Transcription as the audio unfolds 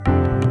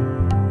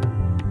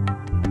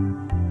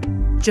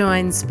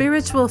Join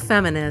spiritual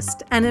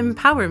feminist and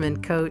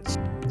empowerment coach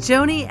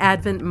Joni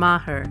Advent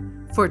Maher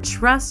for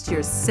Trust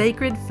Your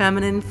Sacred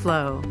Feminine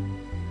Flow.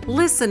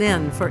 Listen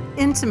in for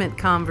intimate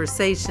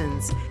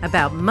conversations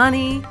about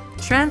money,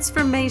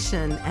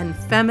 transformation, and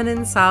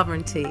feminine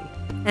sovereignty.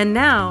 And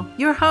now,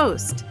 your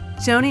host,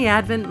 Joni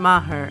Advent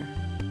Maher.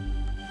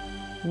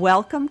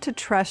 Welcome to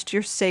Trust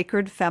Your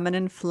Sacred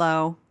Feminine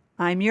Flow.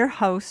 I'm your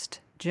host,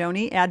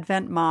 Joni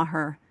Advent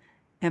Maher,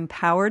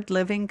 empowered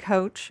living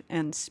coach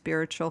and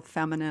spiritual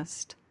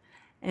feminist.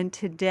 And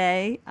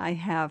today I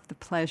have the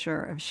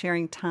pleasure of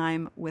sharing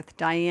time with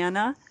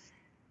Diana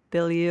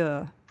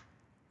Beaulieu,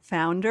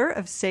 founder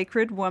of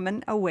Sacred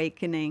Woman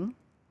Awakening,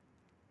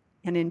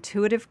 an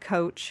intuitive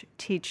coach,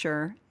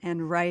 teacher,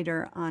 and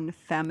writer on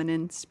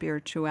feminine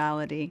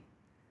spirituality.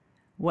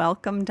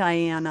 Welcome,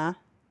 Diana.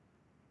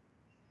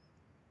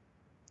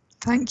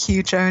 Thank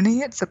you,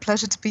 Joni. It's a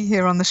pleasure to be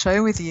here on the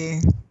show with you.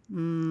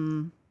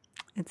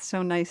 It's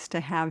so nice to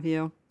have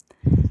you.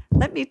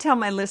 Let me tell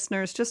my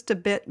listeners just a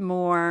bit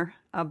more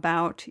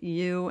about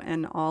you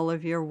and all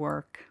of your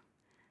work.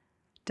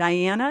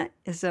 Diana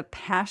is a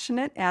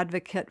passionate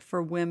advocate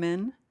for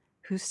women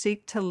who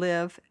seek to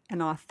live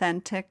an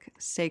authentic,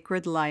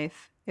 sacred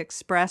life,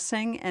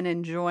 expressing and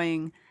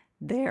enjoying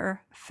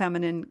their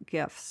feminine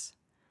gifts.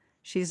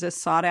 She's a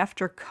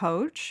sought-after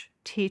coach,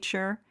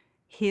 teacher,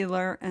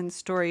 healer, and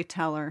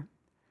storyteller.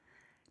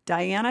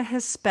 Diana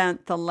has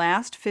spent the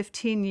last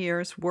 15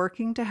 years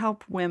working to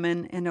help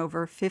women in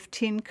over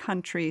 15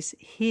 countries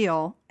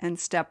heal and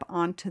step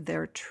onto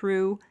their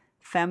true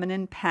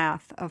feminine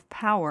path of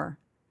power.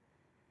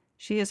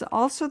 She is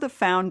also the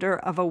founder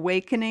of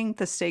Awakening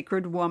the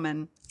Sacred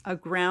Woman, a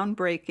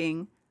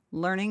groundbreaking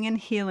learning and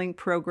healing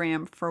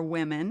program for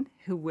women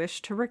who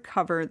wish to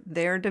recover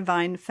their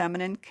divine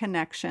feminine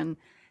connection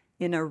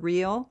in a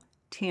real,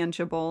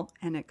 tangible,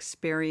 and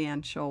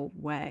experiential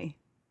way.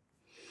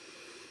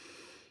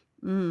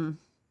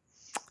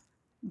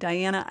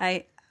 Diana,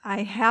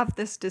 I have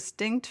this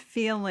distinct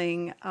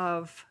feeling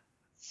of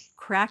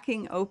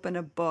cracking open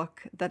a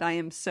book that I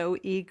am so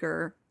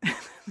eager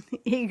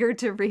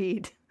to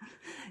read,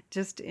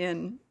 just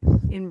in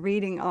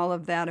reading all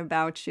of that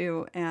about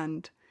you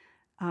and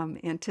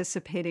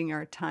anticipating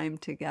our time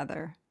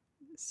together.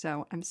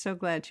 So I'm so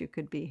glad you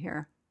could be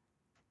here.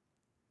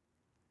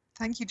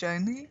 Thank you,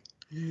 Joni.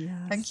 Yes.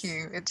 Thank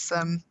you. It's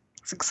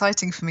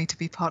exciting for me to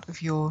be part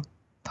of your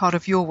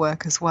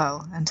work as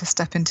well, and to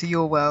step into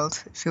your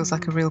world. It feels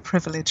like a real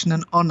privilege and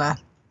an honor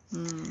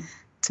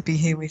to be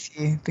here with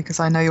you, because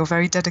I know you're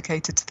very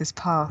dedicated to this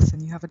path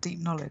and you have a deep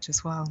knowledge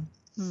as well.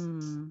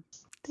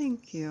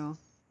 Thank you.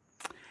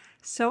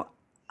 So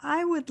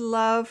I would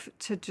love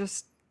to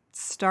just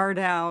start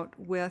out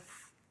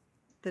with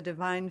the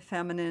divine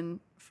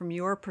feminine from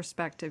your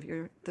perspective,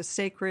 the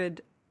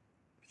sacred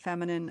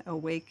feminine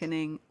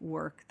awakening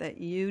work that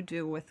you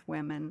do with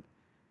women,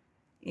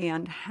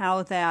 and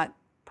how that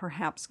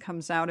perhaps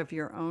comes out of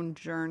your own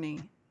journey.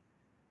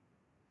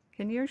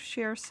 Can you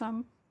share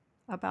some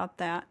about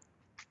that?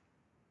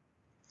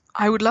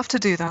 I would love to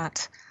do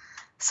that.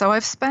 So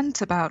I've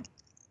spent about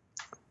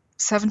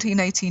 17,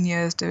 18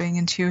 years doing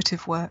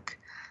intuitive work,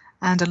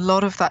 and a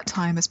lot of that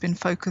time has been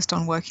focused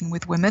on working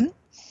with women.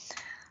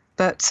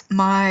 But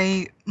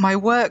my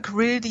work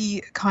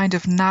really kind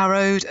of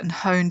narrowed and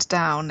honed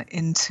down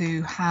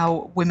into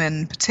how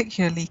women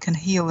particularly can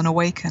heal and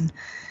awaken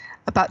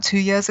about 2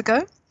 years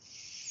ago.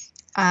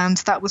 And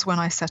that was when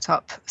I set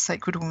up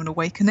Sacred Woman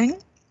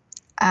Awakening.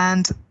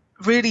 And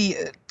really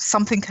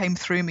something came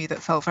through me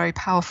that felt very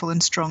powerful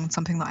and strong,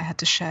 something that I had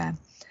to share.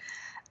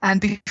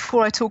 And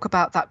before I talk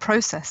about that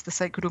process, the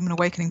Sacred Woman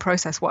Awakening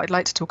process, what I'd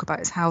like to talk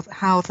about is how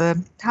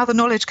the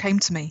knowledge came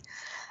to me.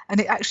 And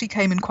it actually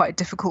came in quite a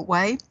difficult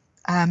way.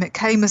 It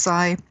came as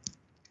I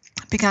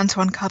began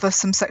to uncover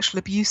some sexual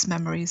abuse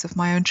memories of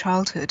my own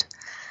childhood.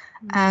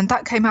 And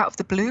that came out of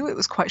the blue. It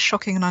was quite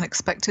shocking and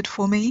unexpected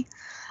for me.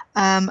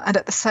 And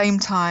at the same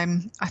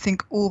time, I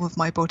think all of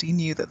my body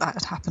knew that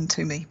had happened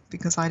to me,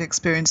 because I'd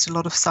experienced a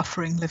lot of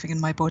suffering living in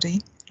my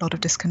body, a lot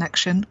of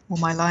disconnection all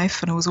my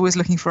life, and I was always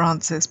looking for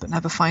answers but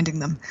never finding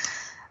them.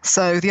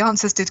 So the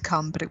answers did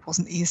come, but it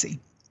wasn't easy.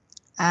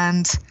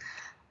 And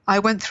I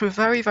went through a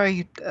very,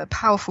 very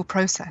powerful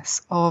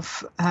process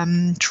of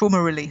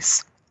trauma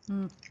release.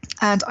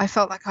 And I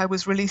felt like I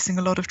was releasing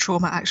a lot of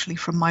trauma actually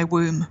from my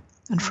womb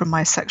and from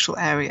my sexual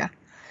area.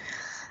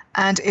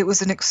 And it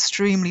was an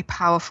extremely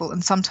powerful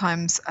and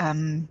sometimes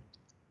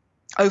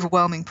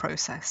overwhelming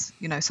process.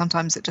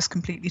 Sometimes it just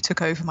completely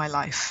took over my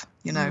life,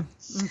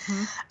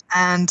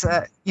 And,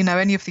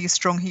 any of these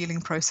strong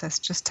healing processes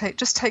just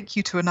take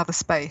you to another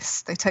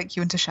space. They take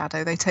you into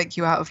shadow. They take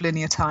you out of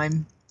linear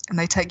time. And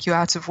they take you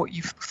out of what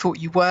you thought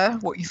you were,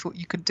 what you thought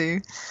you could do.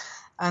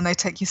 And they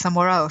take you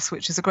somewhere else,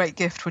 which is a great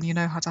gift when you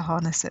know how to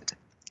harness it.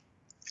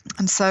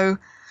 And so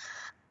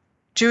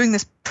during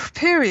this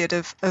period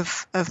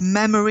of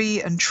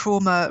memory and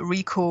trauma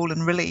recall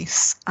and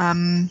release,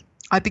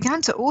 I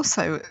began to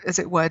also, as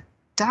it were,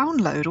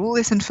 download all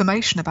this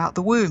information about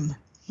the womb.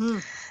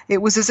 It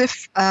was as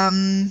if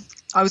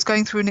I was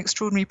going through an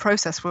extraordinary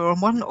process where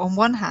on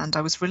one hand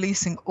I was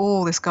releasing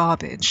all this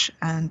garbage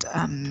and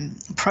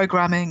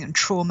programming and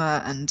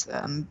trauma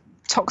and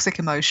toxic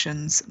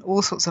emotions and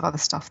all sorts of other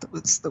stuff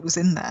that was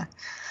in there,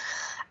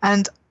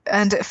 and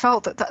it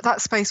felt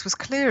that space was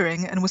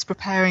clearing and was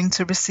preparing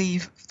to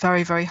receive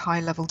very, very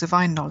high level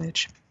divine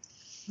knowledge.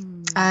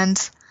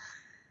 And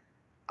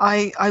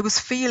I was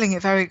feeling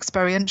it very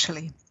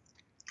experientially.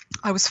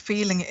 I was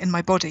feeling it in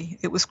my body.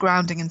 It was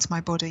grounding into my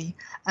body.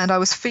 And I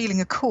was feeling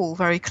a call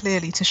very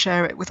clearly to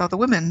share it with other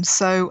women.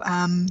 So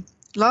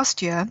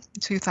last year,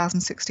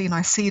 2016,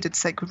 I seeded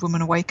Sacred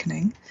Woman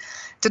Awakening.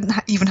 Didn't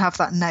even have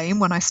that name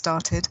when I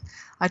started.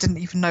 I didn't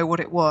even know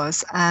what it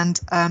was. And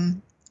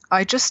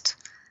I just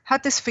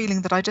had this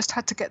feeling that I just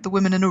had to get the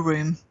women in a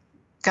room,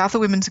 gather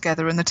women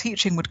together, and the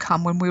teaching would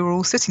come when we were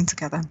all sitting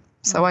together.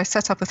 So I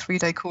set up a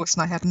 3-day course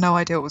and I had no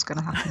idea what was going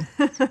to happen.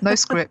 No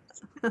script.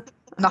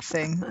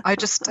 Nothing. I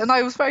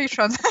was very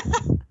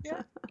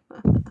yeah.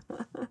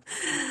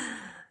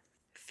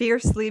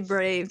 Fiercely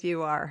brave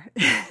you are.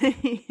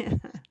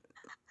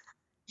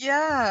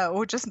 Yeah,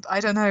 or just,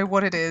 I don't know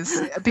what it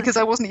is, because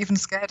I wasn't even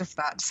scared of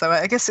that. So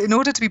I guess in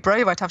order to be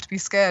brave, I'd have to be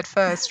scared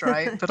first,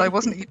 right? But I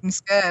wasn't even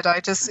scared.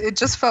 It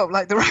just felt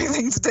like the right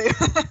thing to do.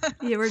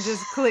 You were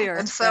just clear.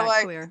 And so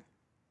clear.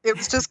 It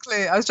was just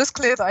clear. I was just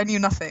clear that I knew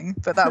nothing,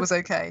 but that was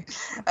okay.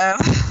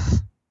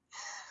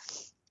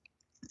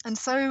 And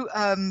so,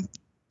 I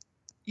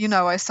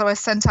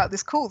sent out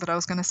this call that I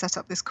was going to set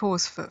up this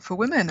course for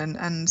women,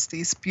 and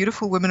these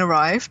beautiful women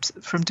arrived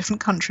from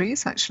different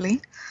countries,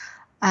 actually.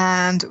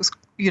 And it was,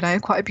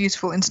 quite a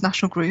beautiful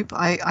international group.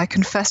 I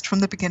confessed from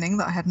the beginning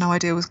that I had no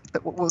idea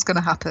what was going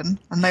to happen,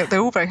 and they were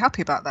all very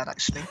happy about that,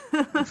 actually.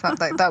 In fact,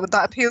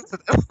 that appealed to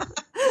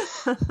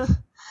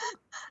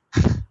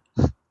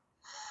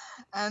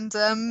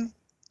them.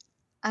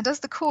 And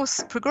as the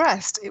course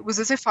progressed, it was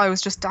as if I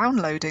was just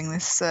downloading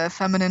this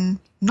feminine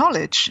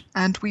knowledge,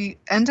 and we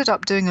ended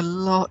up doing a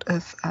lot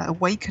of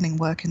awakening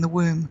work in the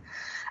womb.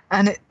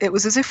 And it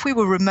was as if we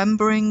were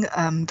remembering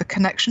the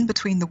connection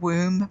between the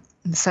womb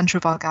and the center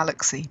of our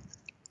galaxy.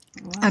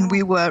 Wow. And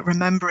we were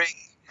remembering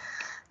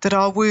that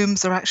our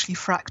wombs are actually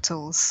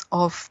fractals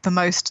of the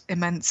most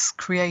immense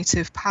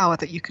creative power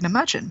that you can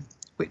imagine,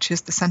 which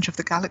is the center of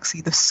the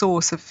galaxy, the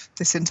source of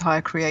this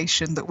entire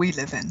creation that we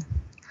live in.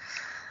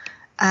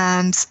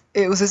 And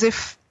it was as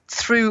if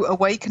through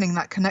awakening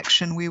that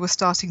connection, we were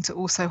starting to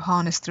also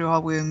harness through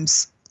our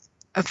wombs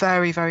a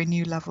very, very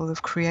new level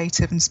of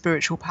creative and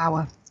spiritual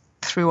power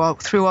through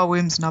our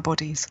wombs and our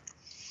bodies.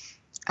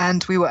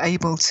 And we were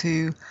able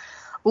to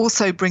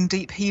also bring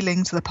deep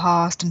healing to the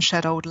past and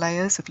shed old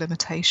layers of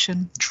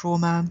limitation,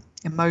 trauma,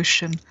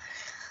 emotion,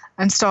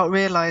 and start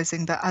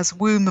realizing that as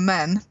womb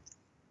men,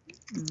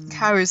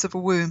 carriers of a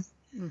womb,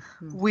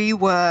 we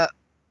were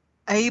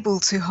able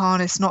to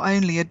harness not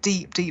only a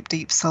deep, deep,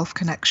 deep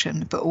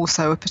self-connection, but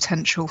also a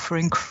potential for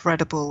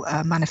incredible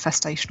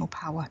manifestational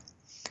power.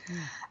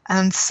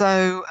 And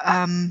so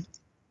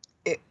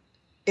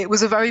it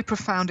was a very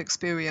profound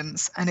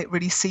experience, and it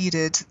really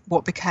seeded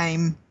what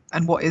became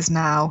and what is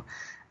now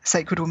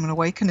Sacred Woman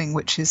Awakening,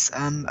 which is,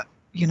 a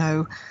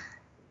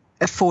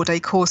 4-day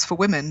course for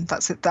women.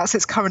 That's it. That's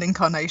its current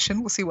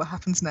incarnation. We'll see what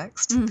happens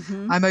next.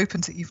 I'm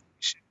open to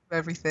evolution.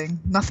 Everything,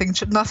 nothing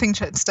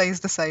stays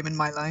the same in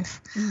my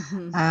life,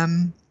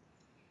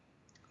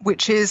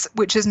 which is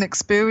an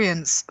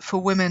experience for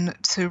women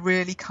to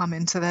really come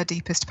into their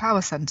deepest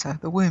power center,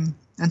 the womb,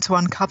 and to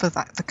uncover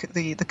that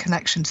the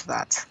connection to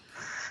that,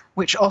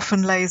 which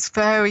often lays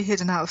very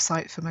hidden out of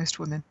sight for most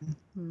women,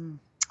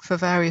 for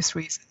various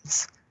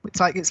reasons.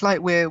 It's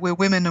like we're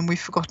women and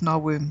we've forgotten our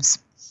wombs,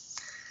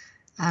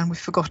 and we've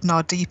forgotten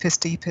our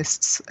deepest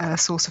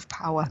source of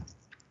power.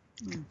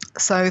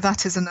 So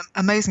that is an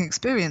amazing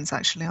experience,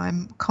 actually.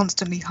 I'm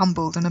constantly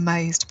humbled and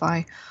amazed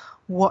by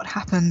what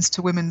happens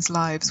to women's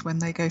lives when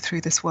they go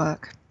through this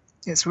work.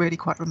 It's really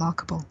quite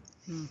remarkable.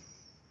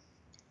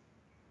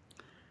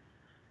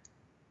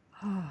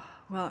 Oh,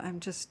 well, I'm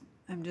just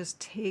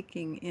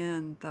taking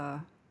in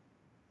the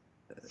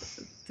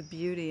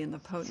beauty and the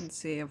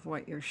potency of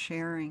what you're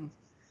sharing.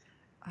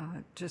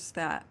 Just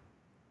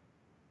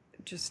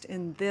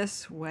in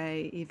this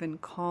way, even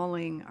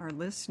calling our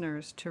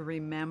listeners to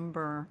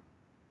remember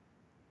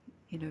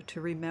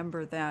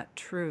that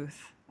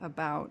truth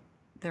about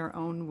their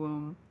own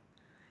womb,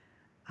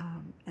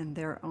 and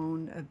their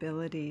own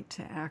ability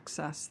to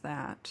access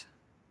that.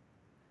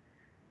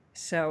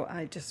 So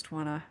I just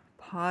want to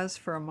pause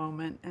for a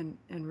moment and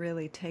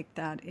really take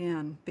that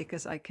in,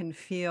 because I can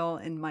feel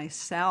in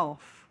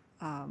myself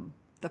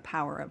the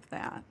power of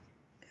that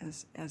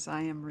as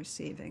I am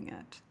receiving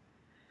it.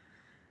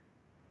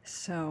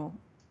 So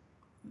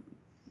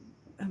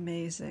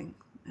amazing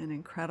and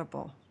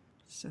incredible.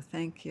 So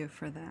thank you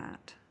for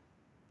that.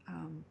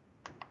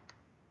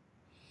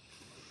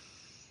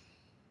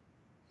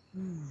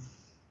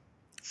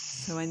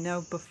 So I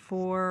know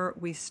before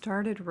we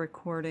started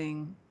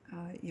recording,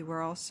 you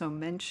were also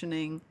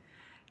mentioning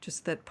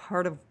just that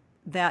part of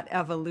that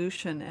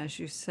evolution, as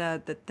you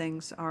said, that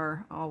things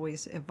are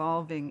always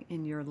evolving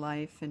in your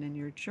life and in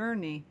your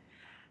journey,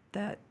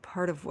 that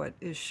part of what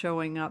is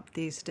showing up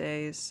these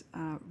days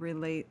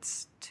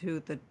relates to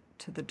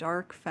the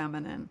dark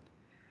feminine.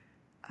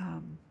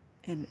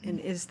 And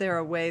is there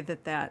a way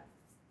that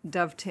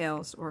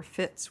dovetails or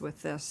fits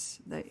with this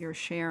that you're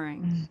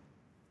sharing?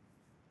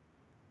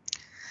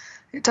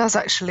 It does,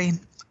 actually.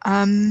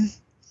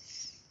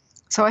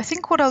 So I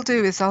think what I'll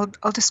do is I'll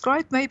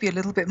describe maybe a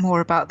little bit more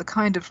about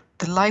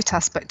the light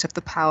aspect of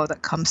the power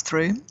that comes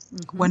through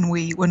when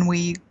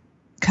we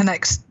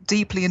connect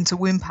deeply into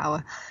womb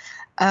power,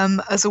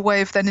 as a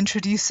way of then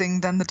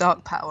introducing then the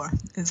dark power,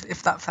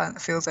 if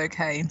that feels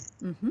okay.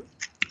 Mm-hmm.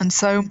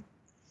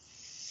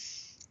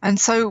 And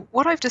so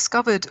what I've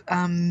discovered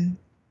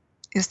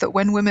is that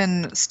when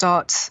women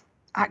start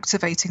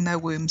activating their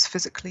wombs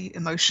physically,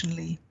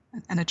 emotionally,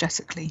 and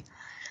energetically,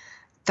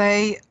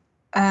 they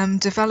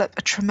develop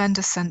a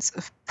tremendous sense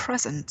of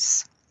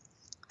presence.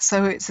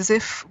 So it's as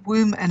if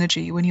womb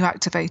energy, when you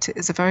activate it,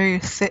 is a very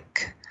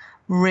thick,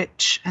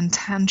 rich, and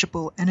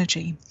tangible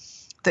energy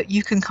that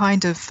you can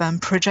kind of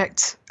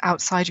project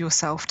outside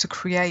yourself to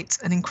create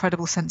an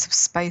incredible sense of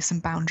space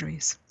and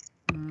boundaries.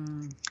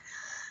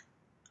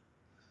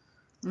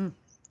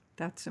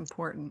 That's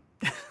important.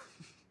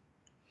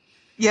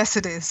 Yes,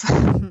 it is.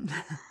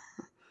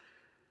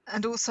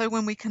 And also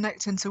when we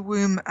connect into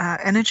womb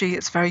energy,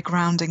 it's very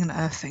grounding and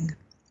earthing.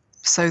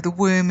 So the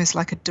womb is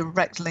like a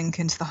direct link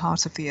into the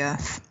heart of the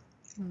earth.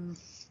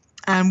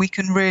 And we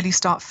can really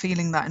start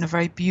feeling that in a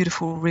very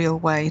beautiful, real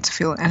way, to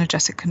feel an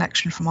energetic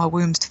connection from our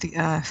wombs to the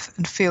earth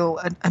and feel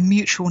a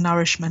mutual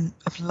nourishment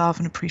of love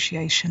and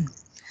appreciation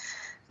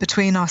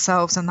between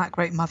ourselves and that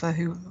great mother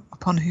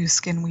upon whose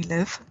skin we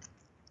live.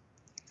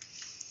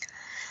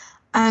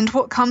 And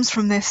what comes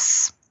from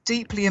this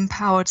deeply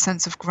empowered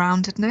sense of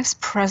groundedness,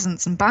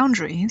 presence, and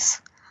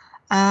boundaries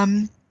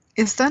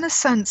is then a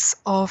sense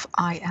of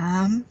I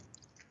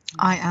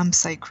am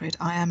sacred,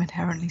 I am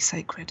inherently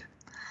sacred.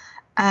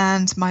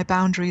 And my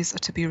boundaries are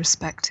to be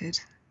respected,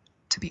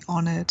 to be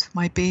honored.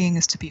 My being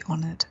is to be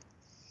honored.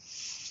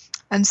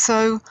 And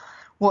so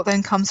what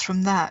then comes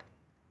from that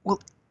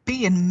will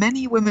be in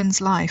many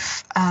women's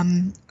life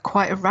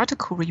quite a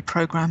radical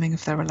reprogramming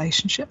of their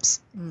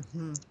relationships.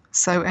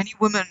 So any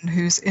woman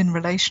who's in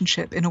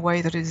relationship in a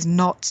way that is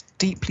not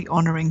deeply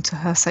honoring to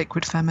her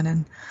sacred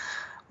feminine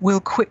will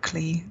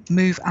quickly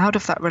move out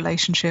of that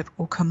relationship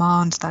or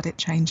command that it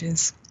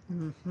changes.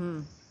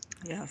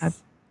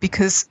 Yes.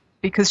 Because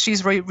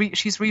she's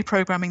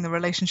reprogramming the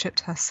relationship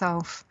to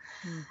herself,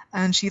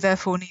 and she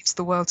therefore needs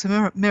the world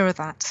to mirror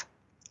that.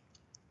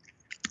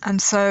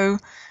 And so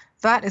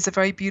that is a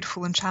very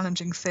beautiful and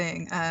challenging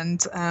thing.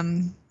 And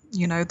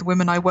the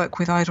women I work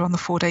with, either on the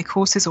 4-day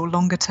courses or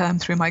longer term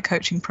through my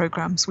coaching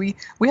programs, we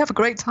have a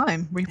great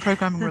time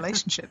reprogramming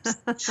relationships.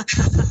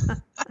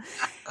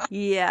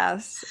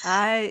 Yes.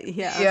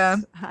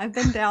 I've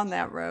been down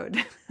that road.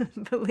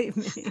 Believe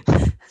me.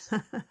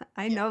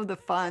 I know the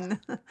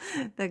fun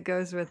that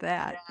goes with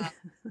that.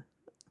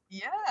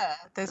 Yeah.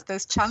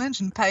 There's challenge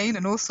and pain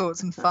and all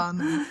sorts and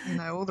fun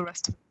and, all the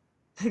rest of it.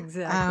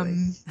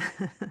 Exactly.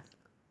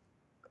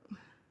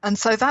 And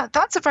so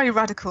that's a very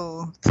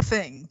radical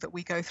thing that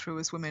we go through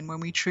as women when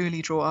we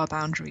truly draw our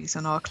boundaries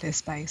and our clear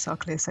space, our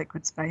clear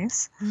sacred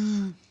space.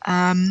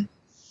 And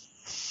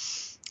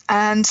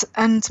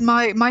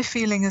my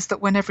feeling is that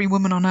when every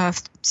woman on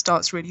earth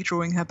starts really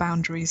drawing her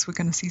boundaries, we're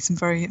going to see some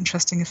very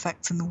interesting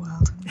effects in the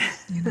world.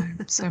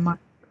 So my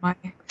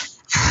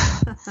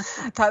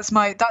that's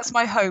my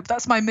hope.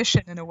 That's my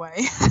mission in a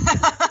way,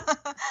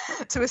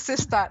 to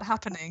assist that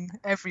happening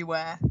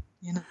everywhere.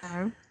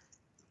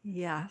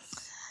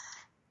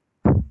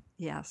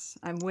 Yes,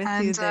 I'm with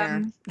you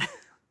there.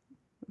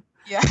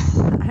 Yeah.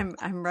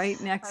 I'm right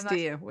next to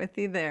you, with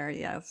you there,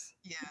 yes.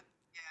 Yeah.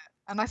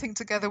 And I think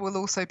together we'll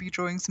also be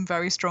drawing some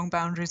very strong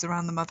boundaries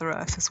around the Mother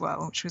Earth as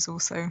well, which is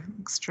also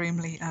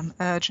extremely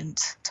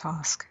urgent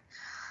task.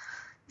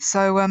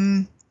 So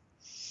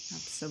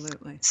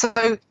absolutely. So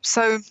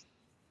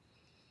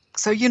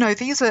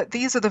these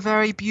are the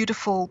very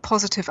beautiful,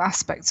 positive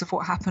aspects of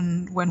what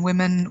happen when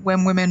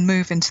women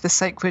move into the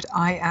sacred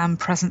I am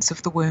presence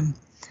of the womb.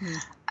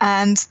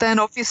 And then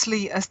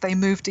obviously as they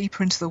move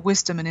deeper into the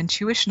wisdom and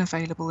intuition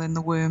available in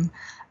the womb,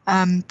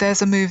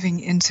 there's a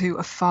moving into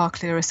a far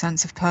clearer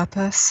sense of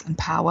purpose and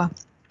power.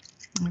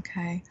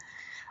 Okay.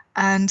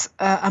 And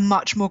a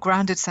much more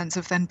grounded sense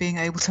of then being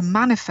able to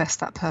manifest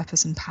that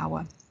purpose and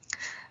power.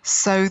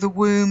 So the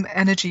womb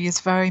energy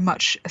is very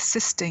much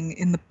assisting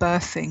in the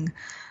birthing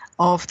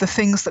of the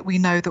things that we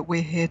know that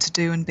we're here to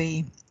do and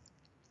be.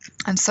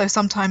 And so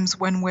sometimes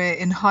when we're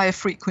in higher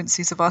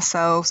frequencies of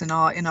ourselves, in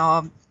our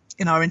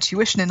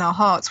intuition, in our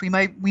hearts, we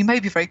may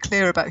be very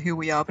clear about who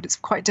we are, but it's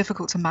quite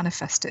difficult to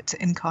manifest it,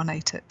 to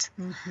incarnate it.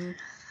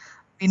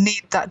 We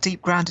need that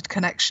deep grounded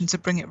connection to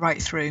bring it right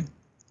through,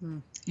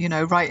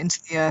 right into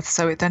the earth,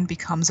 so it then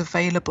becomes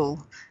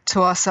available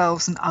to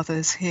ourselves and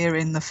others here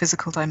in the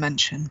physical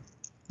dimension.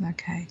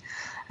 Okay.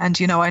 And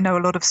I know a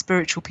lot of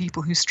spiritual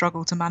people who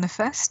struggle to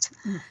manifest,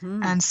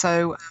 and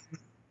so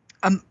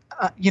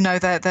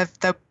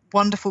they're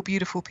wonderful,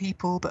 beautiful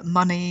people, but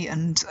money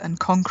and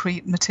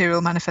concrete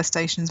material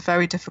manifestation is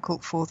very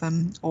difficult for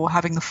them, or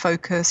having the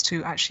focus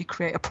to actually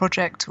create a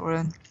project or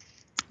an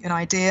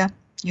idea,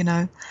 you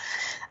know.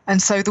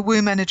 And so the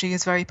womb energy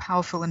is very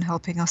powerful in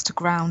helping us to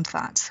ground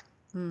that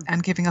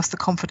and giving us the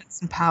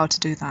confidence and power to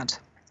do that.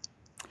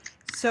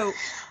 So,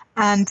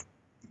 and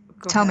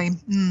tell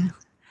ahead. me.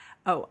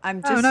 Oh,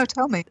 I'm just. No,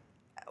 tell me.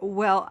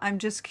 Well, I'm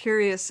just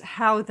curious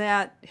how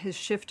that has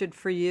shifted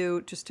for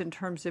you, just in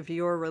terms of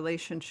your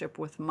relationship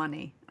with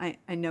money. I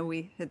know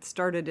we had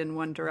started in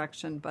one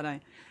direction,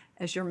 but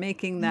as you're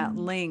making that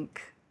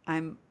link,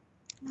 I'm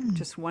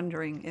just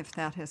wondering if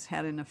that has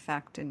had an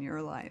effect in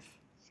your life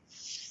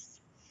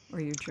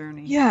or your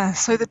journey. Yeah,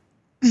 so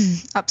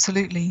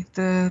absolutely.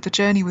 The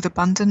journey with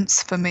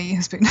abundance for me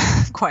has been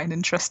quite an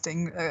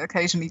interesting,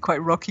 occasionally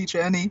quite rocky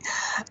journey.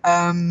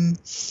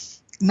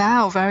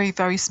 Now very,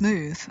 very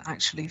smooth,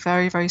 actually,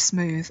 very, very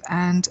smooth.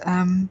 And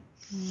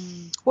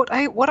what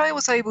I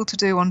was able to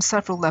do on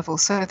several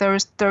levels. So there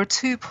are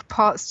two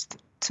parts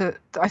to.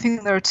 I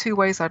think there are two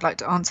ways I'd like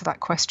to answer that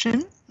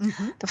question.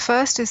 Mm-hmm. The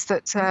first is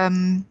that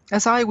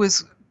as I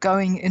was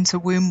going into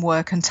womb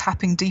work and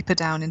tapping deeper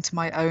down into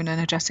my own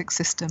energetic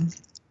system,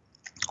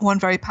 one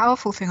very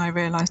powerful thing I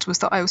realized was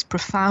that I was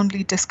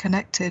profoundly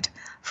disconnected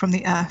from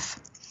the earth.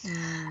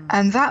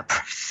 And that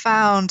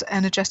profound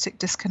energetic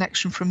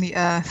disconnection from the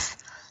earth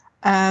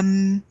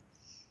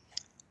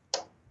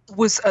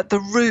was at the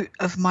root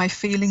of my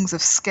feelings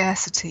of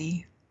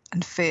scarcity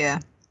and fear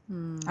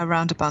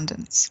around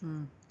abundance.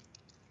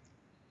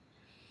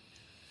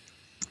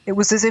 It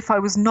was as if I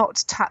was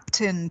not tapped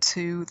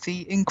into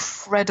the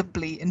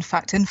incredibly, in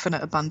fact,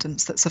 infinite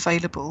abundance that's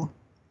available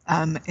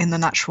in the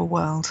natural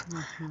world.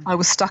 I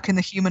was stuck in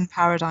the human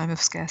paradigm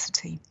of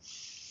scarcity.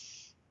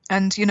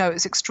 And, you know,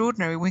 it's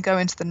extraordinary. When we go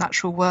into the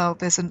natural world,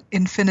 there's an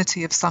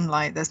infinity of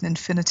sunlight. There's an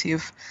infinity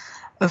of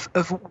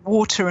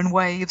water and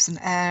waves and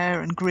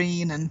air and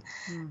green. And,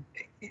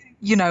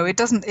 you know, it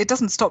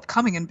doesn't stop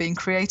coming and being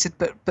created.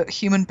 But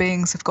human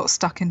beings have got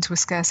stuck into a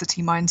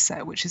scarcity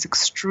mindset, which is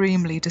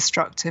extremely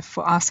destructive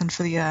for us and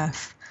for the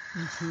earth.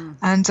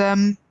 And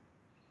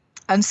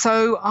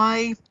so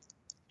I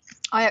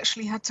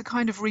actually had to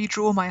kind of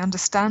redraw my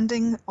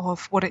understanding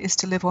of what it is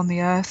to live on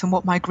the earth and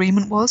what my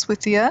agreement was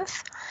with the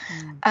earth.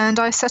 And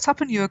I set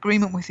up a new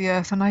agreement with the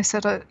earth, and I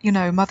said, you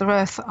know, Mother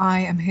Earth,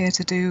 I am here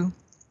to do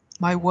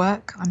my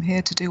work. I'm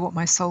here to do what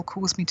my soul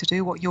calls me to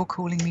do, what you're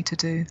calling me to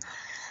do.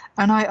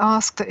 And I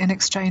ask that in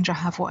exchange I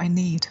have what I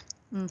need.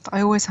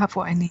 I always have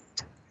what I need.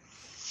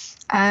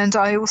 And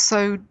I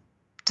also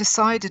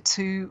decided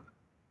to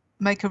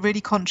make a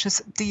really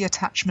conscious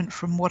detachment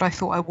from what I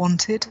thought I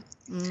wanted,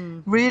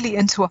 really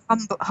into a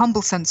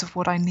humble sense of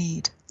what I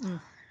need.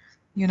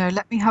 You know,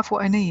 let me have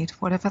what I need,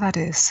 whatever that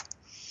is.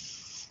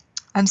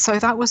 And so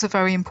that was a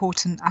very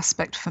important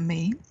aspect for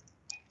me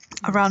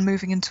around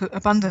moving into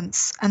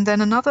abundance. And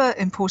then another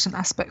important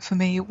aspect for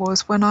me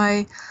was when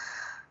I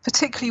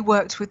particularly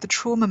worked with the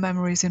trauma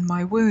memories in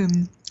my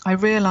womb, I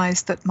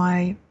realized that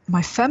my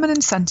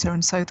feminine center,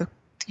 and so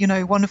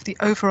one of the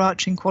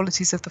overarching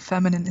qualities of the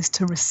feminine is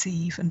to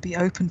receive and be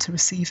open to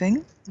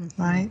receiving,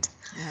 right?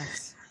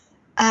 Yes.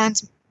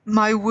 And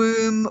my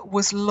womb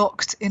was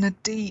locked in a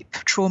deep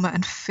trauma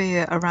and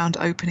fear around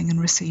opening and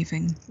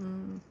receiving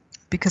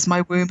because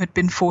my womb had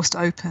been forced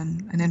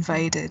open and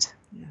invaded.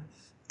 Yes.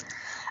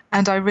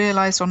 And I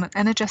realized on an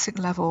energetic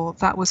level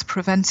that was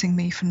preventing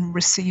me from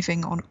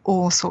receiving on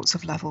all sorts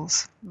of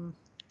levels.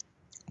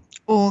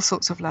 All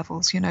sorts of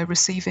levels, you know,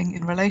 receiving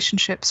in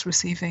relationships,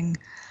 receiving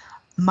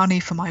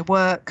money for my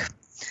work,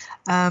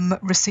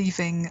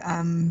 receiving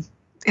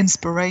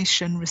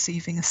inspiration,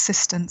 receiving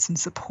assistance and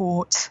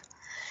support.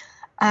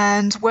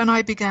 And when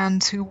I began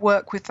to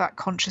work with that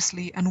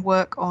consciously and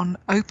work on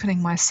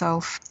opening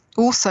myself,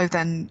 also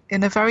then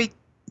in a very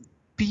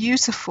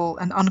beautiful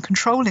and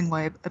uncontrolling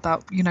way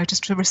about, you know,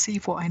 just to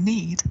receive what I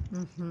need,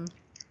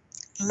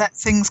 let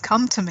things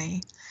come to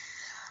me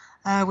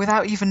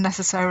without even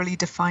necessarily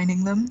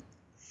defining them,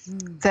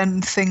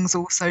 then things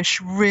also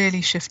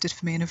really shifted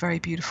for me in a very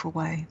beautiful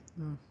way.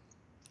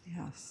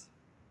 Yes.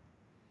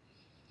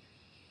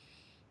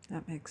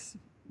 That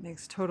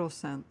makes total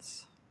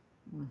sense.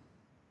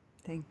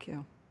 Thank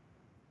you.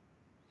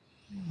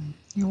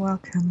 You're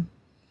welcome.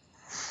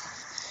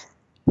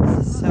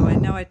 So I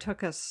know I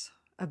took us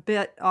a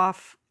bit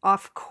off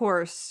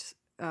course.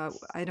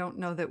 I don't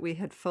know that we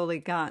had fully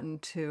gotten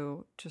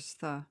to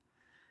just the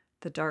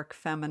dark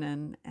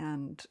feminine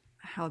and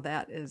how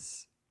that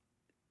is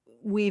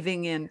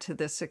weaving into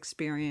this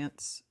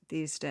experience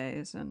these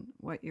days and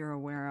what you're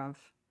aware of.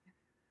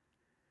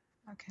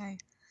 Okay.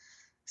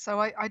 So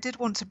I did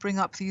want to bring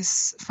up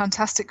these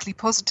fantastically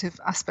positive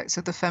aspects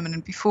of the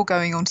feminine before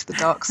going on to the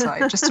dark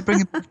side, just to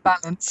bring a bit of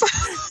balance.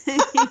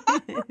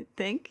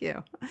 Thank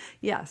you.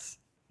 Yes.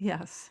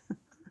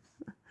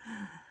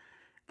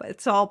 But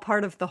it's all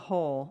part of the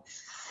whole.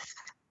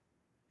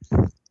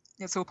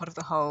 It's all part of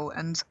the whole,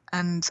 and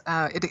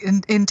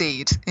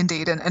indeed,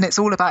 and it's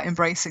all about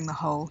embracing the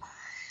whole.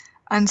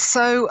 And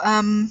so,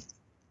 when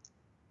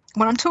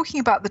I'm talking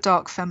about the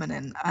dark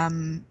feminine,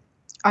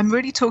 I'm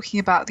really talking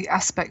about the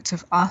aspect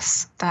of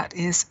us that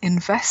is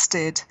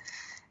invested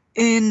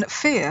in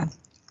fear,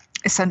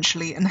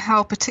 essentially, and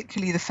how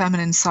particularly the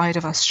feminine side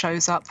of us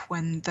shows up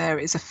when there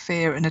is a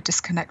fear and a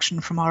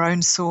disconnection from our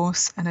own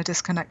source and a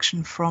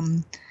disconnection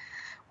from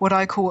what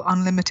I call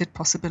unlimited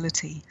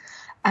possibility.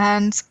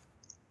 And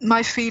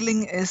my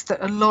feeling is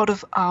that a lot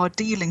of our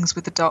dealings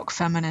with the dark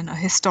feminine are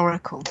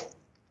historical.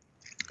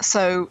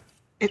 So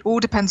it all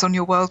depends on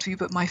your worldview,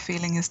 but my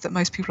feeling is that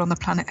most people on the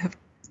planet have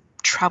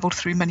traveled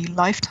through many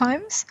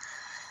lifetimes,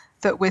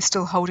 that we're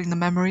still holding the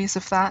memories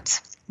of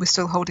that. We're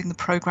still holding the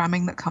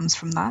programming that comes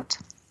from that.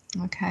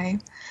 Okay.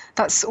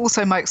 That's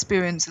also my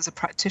experience as a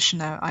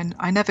practitioner.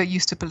 I never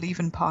used to believe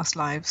in past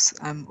lives.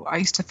 I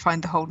used to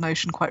find the whole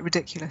notion quite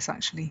ridiculous,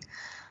 actually,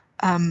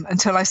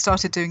 until I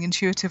started doing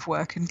intuitive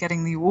work and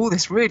getting all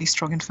this really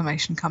strong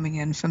information coming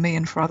in for me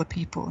and for other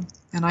people.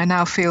 And I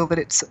now feel that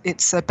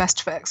it's a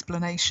best fit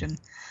explanation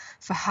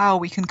for how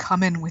we can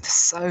come in with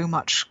so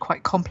much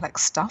quite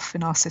complex stuff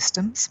in our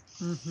systems.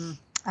 Mm-hmm.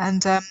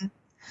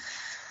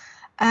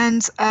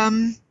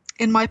 And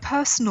in my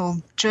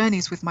personal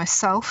journeys with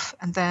myself,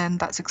 and then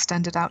that's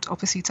extended out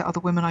obviously to other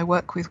women I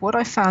work with, what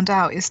I found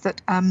out is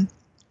that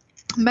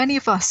many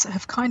of us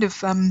have kind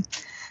of,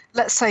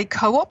 let's say,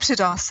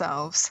 co-opted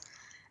ourselves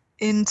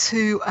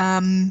into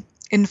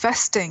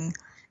investing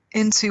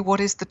into what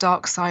is the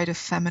dark side of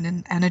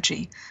feminine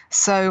energy.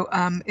 So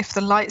if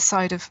the light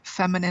side of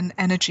feminine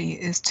energy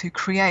is to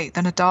create,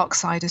 then a dark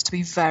side is to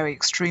be very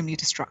extremely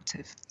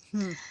destructive.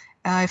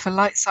 If a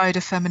light side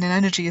of feminine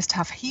energy is to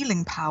have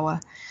healing power,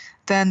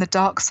 then the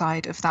dark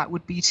side of that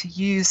would be to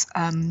use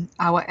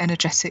our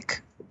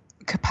energetic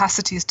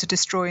capacities to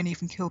destroy and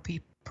even kill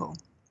people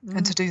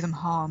and to do them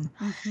harm.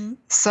 Mm-hmm.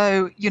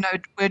 So,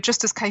 we're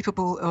just as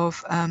capable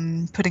of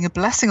putting a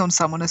blessing on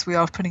someone as we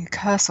are of putting a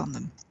curse on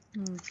them.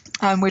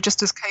 We're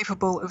just as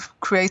capable of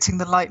creating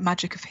the light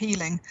magic of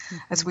healing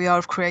as we are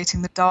of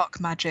creating the dark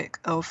magic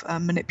of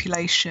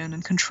manipulation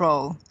and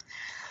control.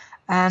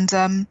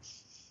 And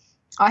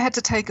I had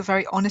to take a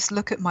very honest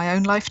look at my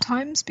own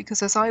lifetimes,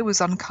 because as I was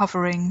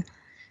uncovering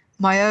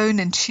my own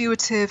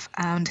intuitive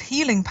and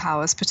healing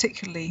powers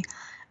particularly,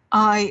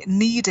 I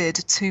needed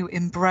to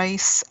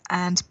embrace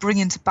and bring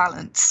into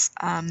balance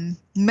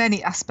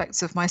many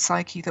aspects of my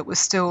psyche that were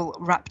still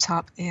wrapped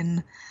up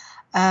in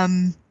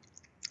an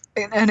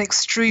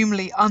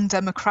extremely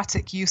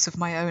undemocratic use of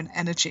my own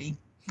energy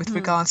with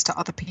regards to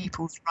other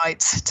people's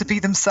rights to be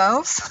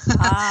themselves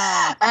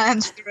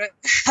and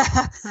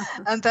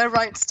their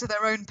rights to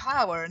their own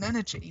power and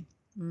energy,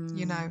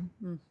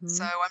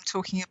 So I'm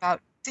talking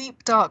about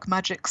deep dark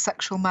magic,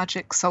 sexual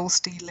magic, soul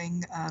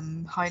stealing,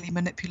 highly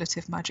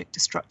manipulative magic,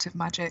 destructive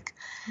magic,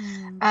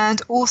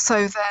 and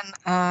also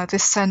then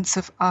this sense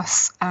of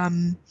us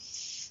kind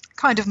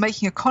of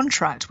making a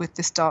contract with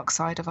this dark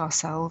side of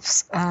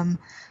ourselves,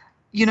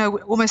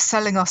 almost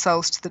selling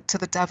ourselves to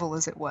the devil,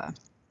 as it were,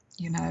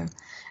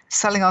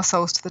 selling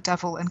ourselves to the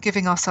devil and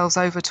giving ourselves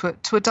over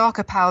to a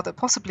darker power that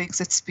possibly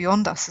exists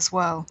beyond us as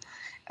well,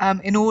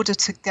 in order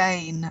to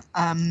gain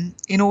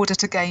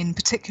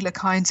particular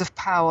kinds of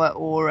power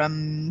or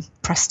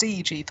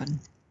prestige even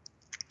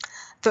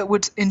that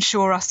would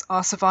ensure us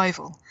our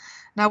survival.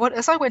 Now,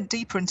 as I went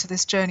deeper into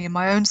this journey in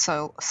my own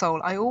soul,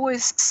 I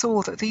always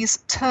saw that these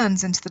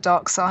turns into the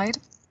dark side.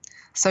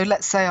 So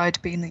let's say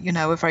I'd been,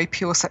 a very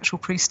pure sexual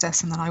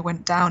priestess, and then I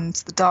went down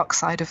into the dark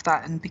side of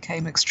that and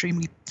became an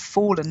extremely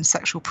fallen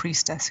sexual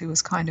priestess who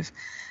was kind of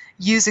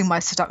using my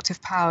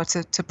seductive power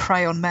to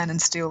prey on men and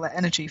steal their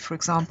energy, for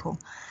example.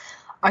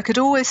 I could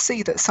always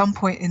see that at some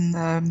point in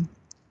the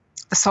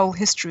soul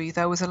history,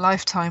 there was a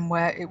lifetime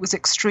where it was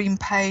extreme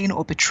pain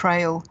or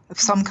betrayal of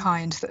some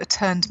kind that had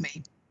turned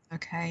me.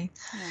 Okay.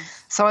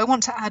 Yes. So I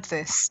want to add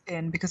this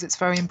in because it's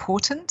very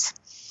important.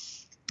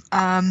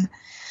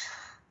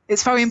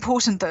 It's very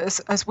important that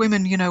as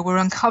women, we're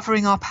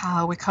uncovering our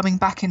power. We're coming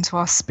back into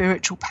our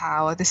spiritual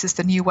power. This is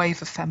the new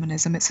wave of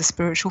feminism. It's a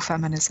spiritual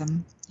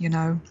feminism.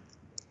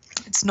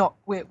 It's not.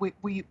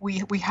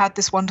 We had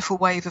this wonderful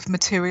wave of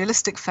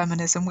materialistic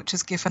feminism, which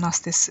has given us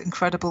this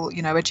incredible,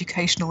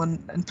 educational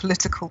and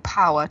political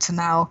power to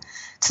now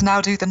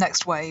do the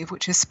next wave,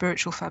 which is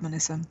spiritual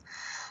feminism.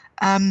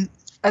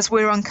 As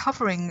we're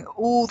uncovering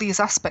all these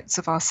aspects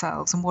of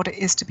ourselves and what it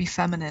is to be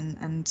feminine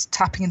and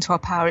tapping into our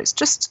power, it's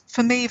just,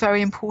 for me,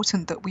 very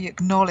important that we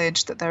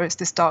acknowledge that there is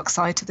this dark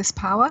side to this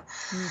power,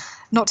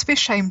 not to be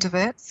ashamed of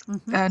it,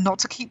 not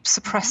to keep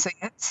suppressing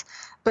it,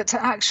 but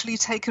to actually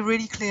take a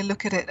really clear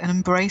look at it and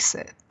embrace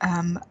it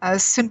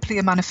as simply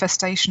a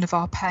manifestation of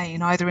our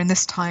pain, either in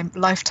this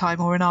lifetime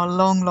or in our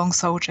long, long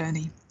soul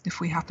journey, if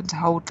we happen to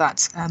hold that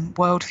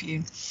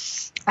worldview.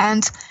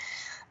 And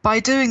by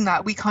doing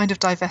that, we kind of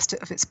divest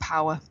it of its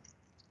power.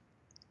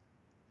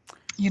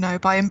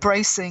 By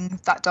embracing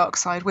that dark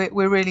side,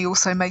 we're really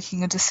also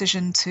making a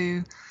decision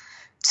to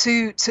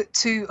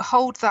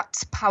hold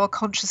that power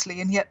consciously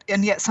and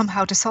yet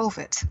somehow dissolve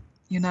it.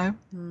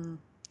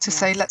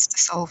 Say, let's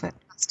dissolve it.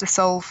 Let's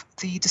dissolve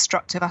the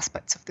destructive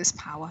aspects of this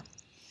power.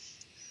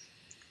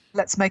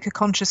 Let's make a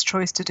conscious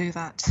choice to do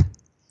that.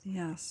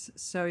 Yes.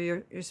 So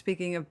you're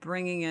speaking of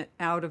bringing it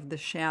out of the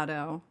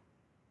shadow,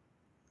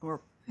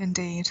 or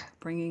Indeed.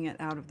 bringing it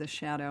out of the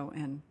shadow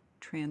and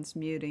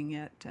transmuting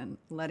it and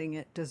letting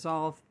it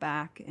dissolve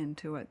back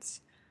into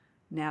its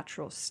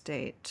natural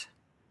state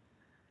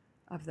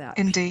of that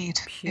Indeed.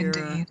 pure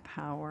Indeed.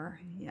 power.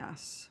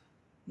 Yes.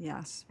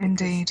 Yes,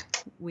 because Indeed.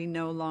 we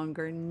no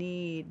longer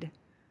need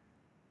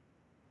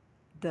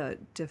the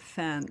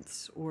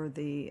defense or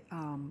the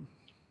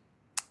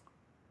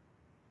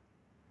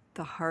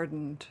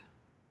hardened,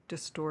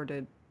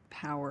 distorted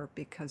power,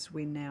 because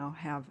we now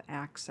have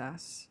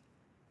access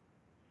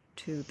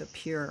to the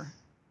pure,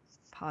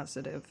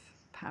 positive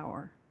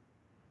power.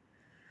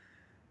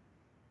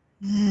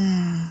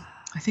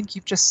 I think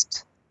you've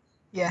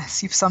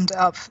summed it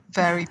up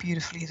very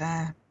beautifully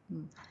there.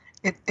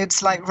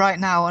 It's like right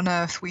now on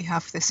Earth, we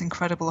have this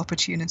incredible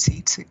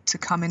opportunity to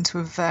come into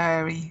a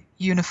very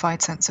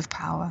unified sense of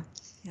power,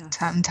 Yes.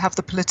 and to have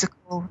the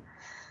political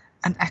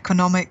and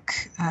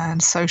economic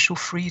and social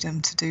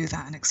freedom to do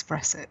that and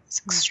express it.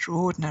 It's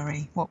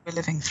extraordinary what we're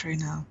living through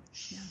now.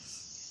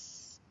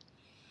 Yes.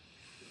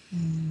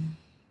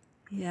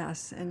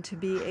 Yes, and to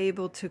be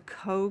able to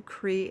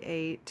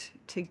co-create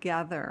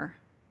together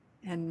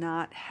and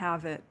not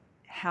have it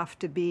have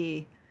to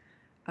be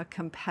a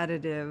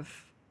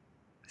competitive,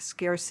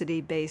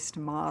 scarcity-based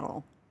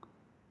model,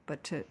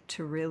 but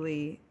to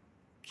really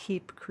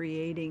keep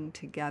creating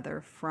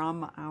together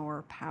from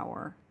our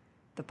power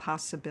the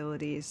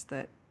possibilities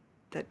that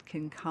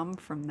can come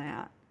from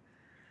that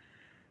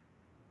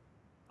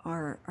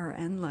are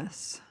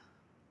endless.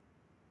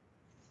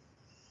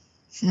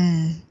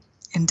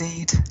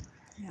 Indeed.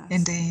 Yes.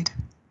 Indeed.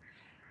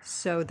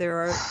 So there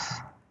are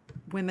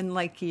women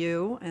like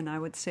you, and I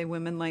would say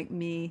women like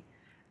me,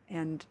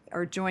 and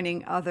are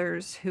joining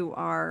others who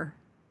are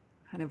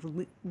kind of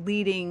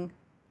leading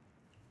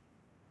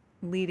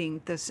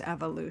this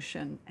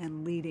evolution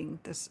and leading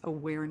this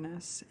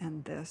awareness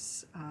and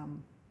this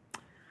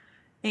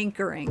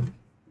anchoring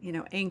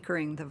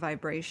the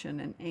vibration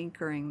and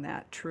anchoring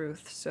that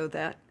truth, so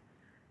that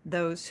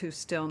those who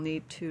still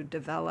need to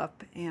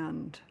develop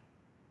and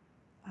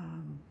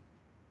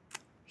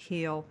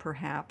heal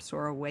perhaps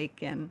or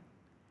awaken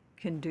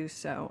can do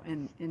so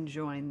and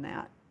join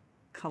that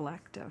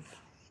collective.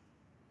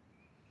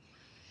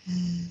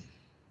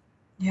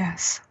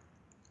 Yes.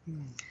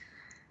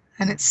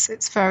 And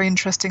it's very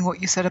interesting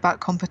what you said about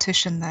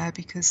competition there,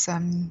 because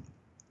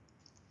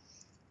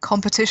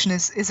competition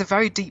is a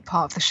very deep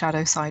part of the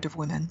shadow side of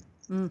women.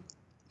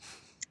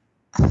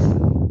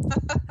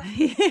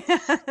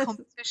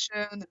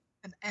 Competition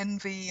and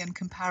envy and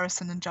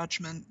comparison and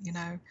judgment,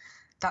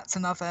 that's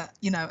another,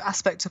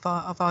 aspect of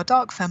our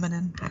dark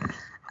feminine.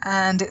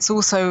 And it's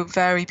also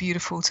very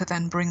beautiful to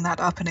then bring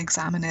that up and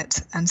examine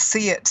it and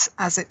see it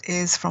as it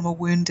is from a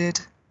wounded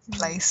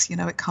place.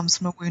 It comes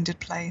from a wounded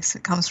place.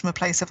 It comes from a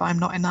place of I'm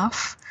not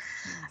enough.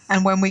 Yes.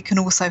 And when we can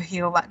also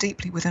heal that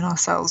deeply within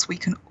ourselves, we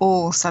can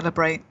all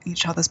celebrate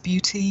each other's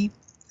beauty,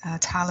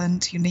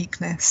 talent,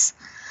 uniqueness,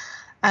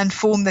 and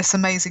form this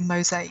amazing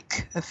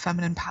mosaic of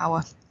feminine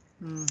power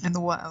in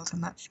the world.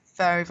 And that's a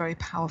very, very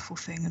powerful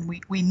thing. And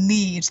we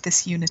need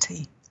this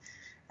unity.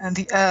 And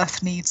the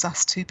earth needs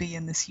us to be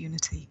in this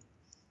unity.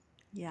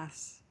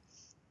 Yes.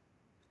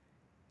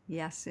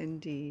 Yes,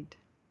 indeed.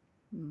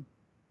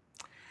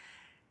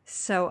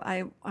 So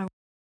I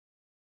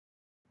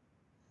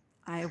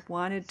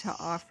wanted to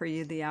offer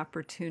you the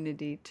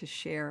opportunity to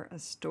share a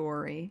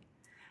story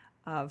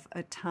of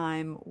a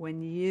time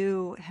when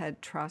you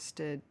had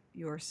trusted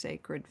your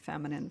sacred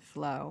feminine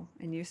flow.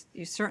 And you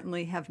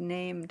certainly have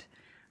named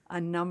a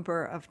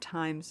number of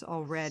times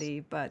already,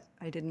 but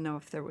I didn't know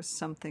if there was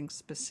something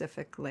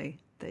specifically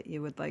that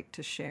you would like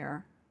to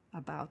share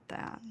about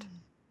that.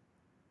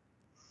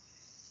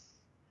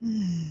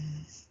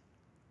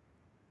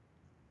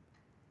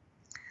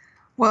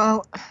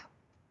 Well,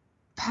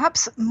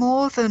 perhaps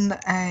more than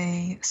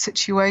a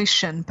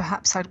situation,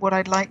 perhaps what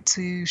I'd like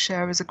to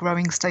share is a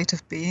growing state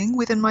of being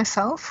within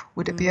myself.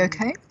 Would it be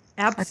okay?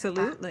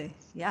 Absolutely.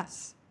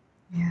 Yes.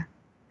 Yeah.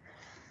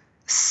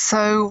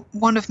 So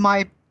one of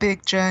my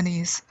big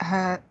journeys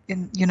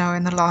in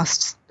the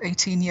last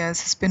 18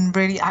 years has been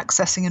really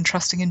accessing and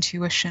trusting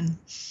intuition.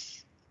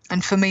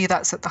 And for me,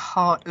 that's at the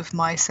heart of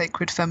my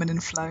sacred feminine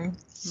flow.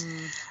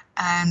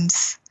 And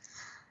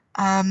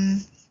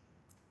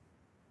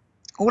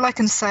all I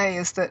can say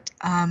is that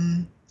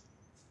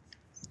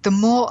the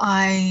more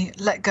I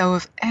let go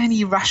of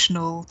any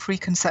rational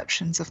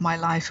preconceptions of my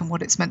life and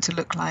what it's meant to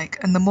look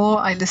like, and the more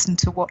I listen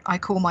to what I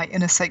call my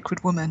inner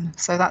sacred woman.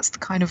 So that's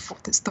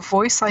the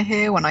voice I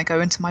hear when I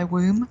go into my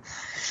womb.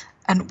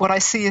 And what I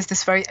see is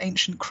this very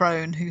ancient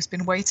crone who's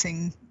been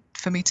waiting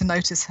for me to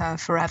notice her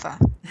forever.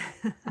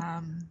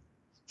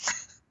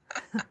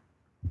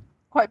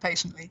 Quite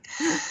patiently.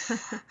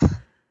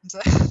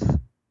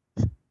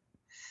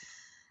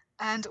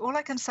 And all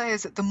I can say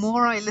is that the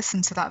more I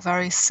listen to that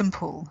very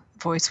simple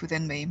voice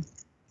within me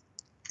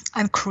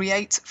and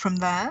create from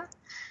there,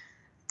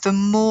 the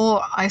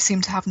more I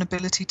seem to have an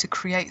ability to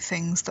create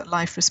things that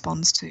life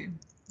responds to.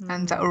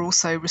 and that are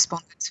also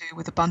responded to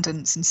with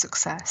abundance and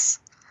success.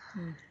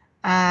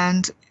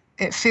 And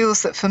it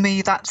feels that for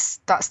me, that's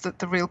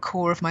the real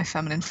core of my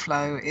feminine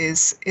flow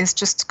is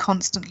just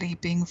constantly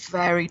being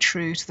very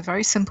true to the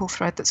very simple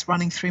thread that's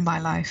running through my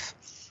life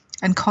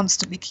and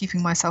constantly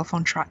keeping myself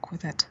on track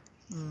with it.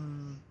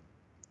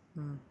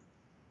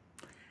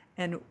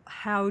 And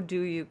how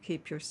do you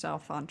keep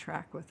yourself on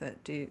track with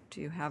it? Do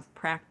you have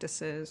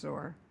practices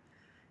or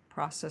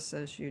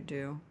processes you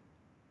do?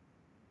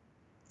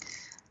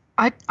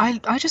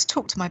 I just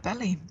talk to my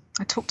belly.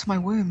 I talk to my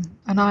womb.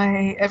 And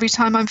every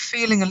time I'm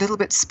feeling a little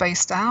bit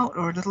spaced out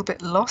or a little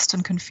bit lost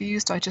and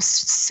confused, I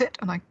just sit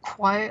and I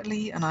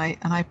quietly and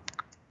I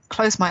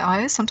close my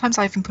eyes. Sometimes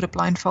I even put a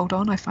blindfold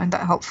on. I find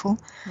that helpful.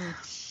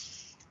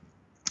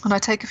 And I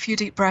take a few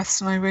deep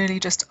breaths and I really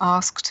just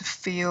ask to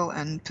feel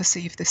and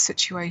perceive this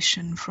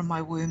situation from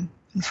my womb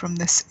and from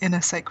this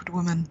inner sacred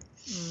woman.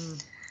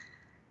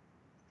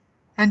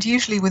 And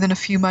usually within a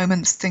few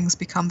moments, things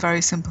become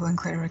very simple and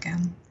clear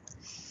again.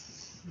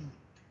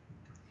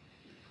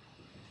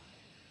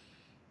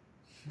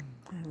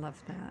 I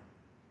love that.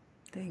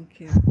 Thank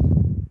you.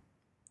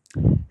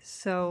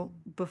 So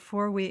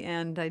before we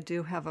end, I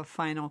do have a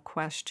final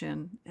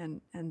question,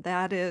 and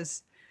that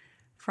is,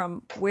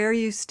 from where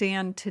you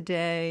stand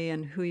today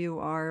and who you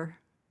are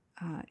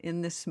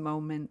in this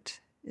moment,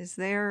 is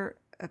there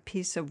a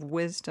piece of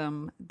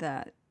wisdom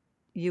that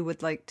you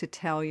would like to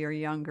tell your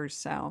younger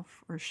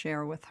self or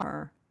share with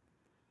her?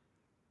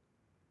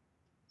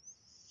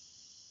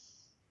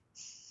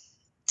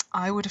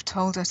 I would have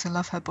told her to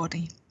love her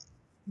body,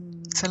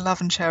 to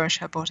love and cherish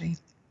her body.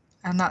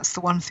 And that's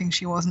the one thing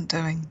she wasn't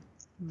doing.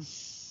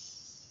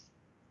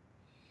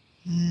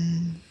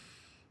 And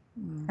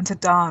to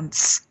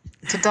dance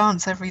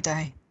every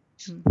day.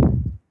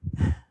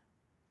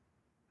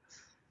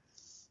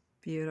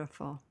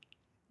 Beautiful.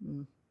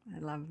 I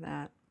love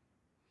that.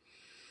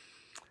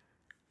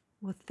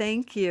 Well,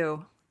 thank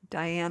you,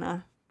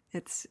 Diana.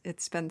 It's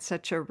been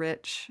such a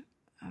rich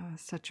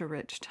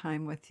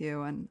time with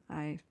you, and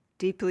I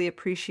deeply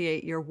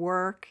appreciate your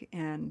work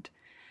and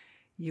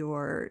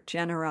your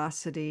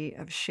generosity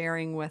of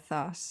sharing with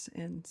us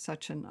in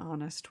such an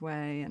honest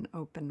way and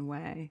open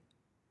way,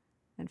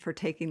 and for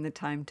taking the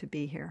time to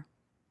be here.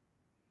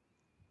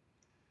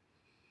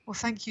 Well,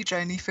 thank you,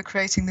 Joni, for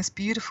creating this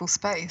beautiful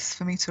space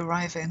for me to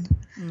arrive in,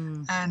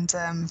 and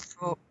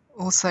for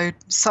also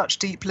such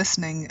deep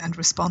listening and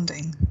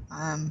responding.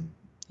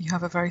 You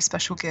have a very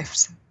special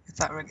gift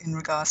in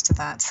regards to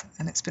that,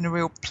 and it's been a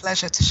real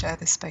pleasure to share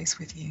this space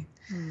with you.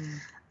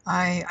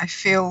 I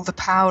feel the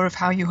power of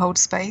how you hold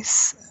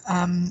space,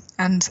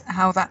 and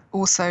how that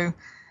also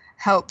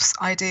helps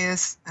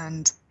ideas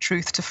and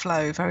truth to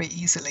flow very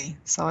easily.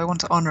 So I want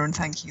to honor and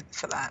thank you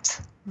for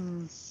that.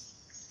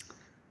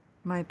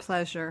 My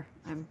pleasure.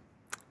 I'm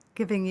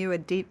giving you a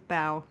deep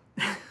bow.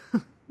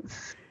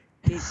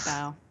 Deep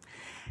bow.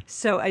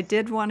 So I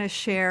did want to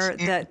share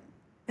that.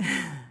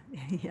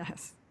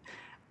 Yes,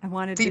 I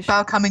wanted deep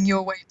bow coming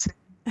your way too.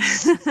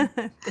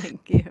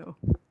 Thank you.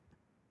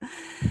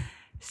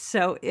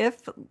 So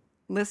if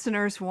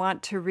listeners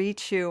want to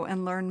reach you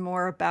and learn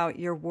more about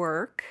your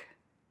work,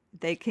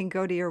 they can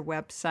go to your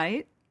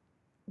website,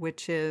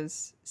 which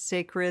is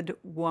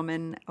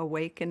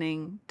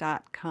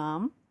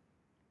sacredwomanawakening.com.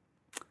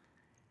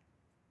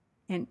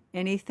 And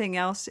anything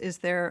else? Is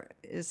there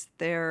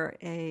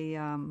a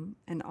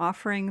an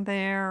offering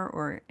there,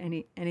 or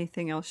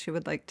anything else you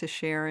would like to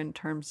share in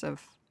terms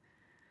of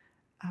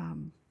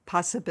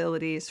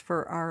possibilities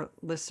for our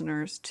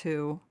listeners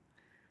to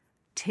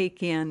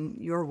take in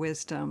your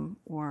wisdom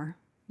or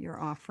your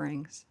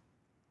offerings?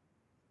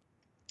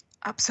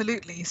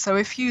 Absolutely. So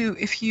if you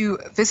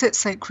visit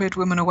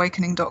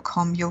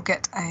sacredwomanawakening.com, you'll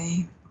get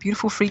a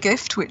beautiful free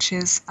gift, which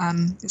is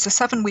it's a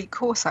 7-week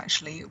course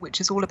actually, which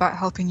is all about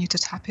helping you to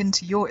tap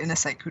into your inner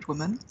sacred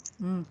woman,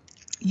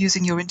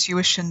 using your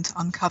intuition to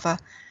uncover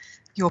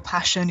your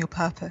passion, your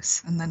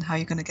purpose, and then how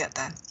you're going to get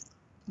there.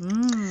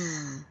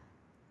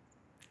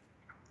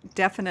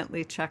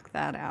 Definitely check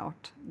that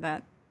out.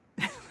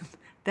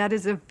 That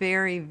is a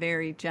very,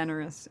 very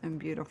generous and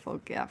beautiful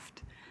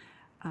gift.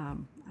 I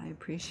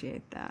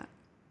appreciate that.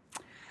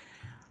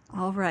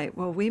 All right.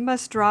 Well, we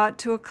must draw it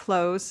to a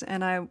close,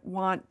 and I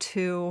want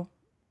to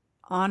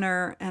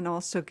honor and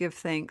also give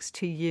thanks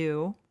to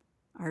you,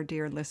 our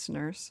dear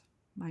listeners,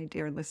 my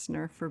dear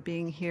listener, for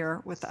being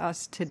here with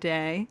us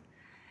today,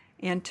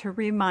 and to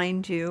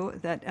remind you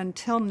that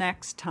until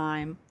next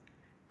time,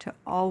 to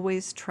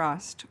always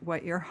trust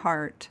what your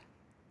heart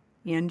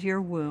and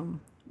your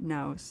womb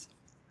knows.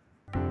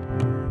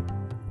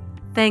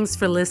 Thanks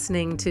for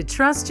listening to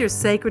Trust Your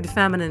Sacred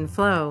Feminine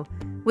Flow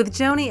with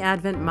Joni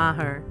Advent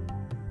Maher.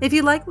 If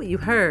you like what you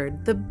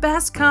heard, the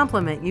best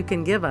compliment you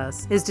can give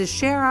us is to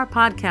share our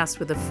podcast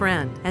with a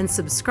friend and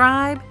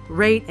subscribe,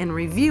 rate, and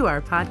review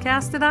our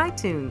podcast at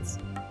iTunes.